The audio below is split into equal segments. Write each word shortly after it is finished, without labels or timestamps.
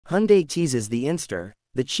Hyundai teases the Inster,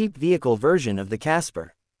 the cheap vehicle version of the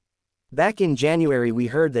Casper. Back in January we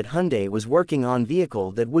heard that Hyundai was working on a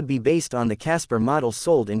vehicle that would be based on the Casper model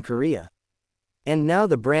sold in Korea. And now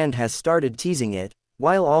the brand has started teasing it,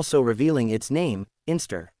 while also revealing its name,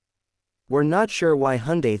 Inster. We're not sure why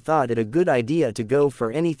Hyundai thought it a good idea to go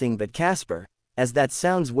for anything but Casper, as that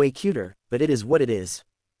sounds way cuter, but it is what it is.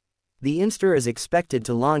 The Inster is expected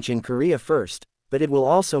to launch in Korea first, but it will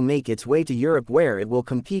also make its way to Europe where it will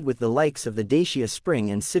compete with the likes of the Dacia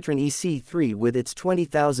Spring and Citroën EC3 with its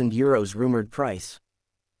 €20,000 rumored price.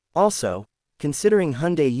 Also, considering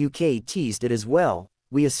Hyundai UK teased it as well,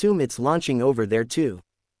 we assume it's launching over there too.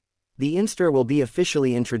 The Inster will be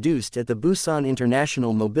officially introduced at the Busan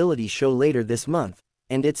International Mobility Show later this month,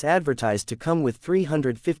 and it's advertised to come with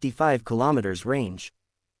 355 km range.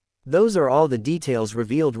 Those are all the details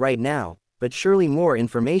revealed right now, but surely more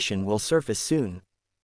information will surface soon.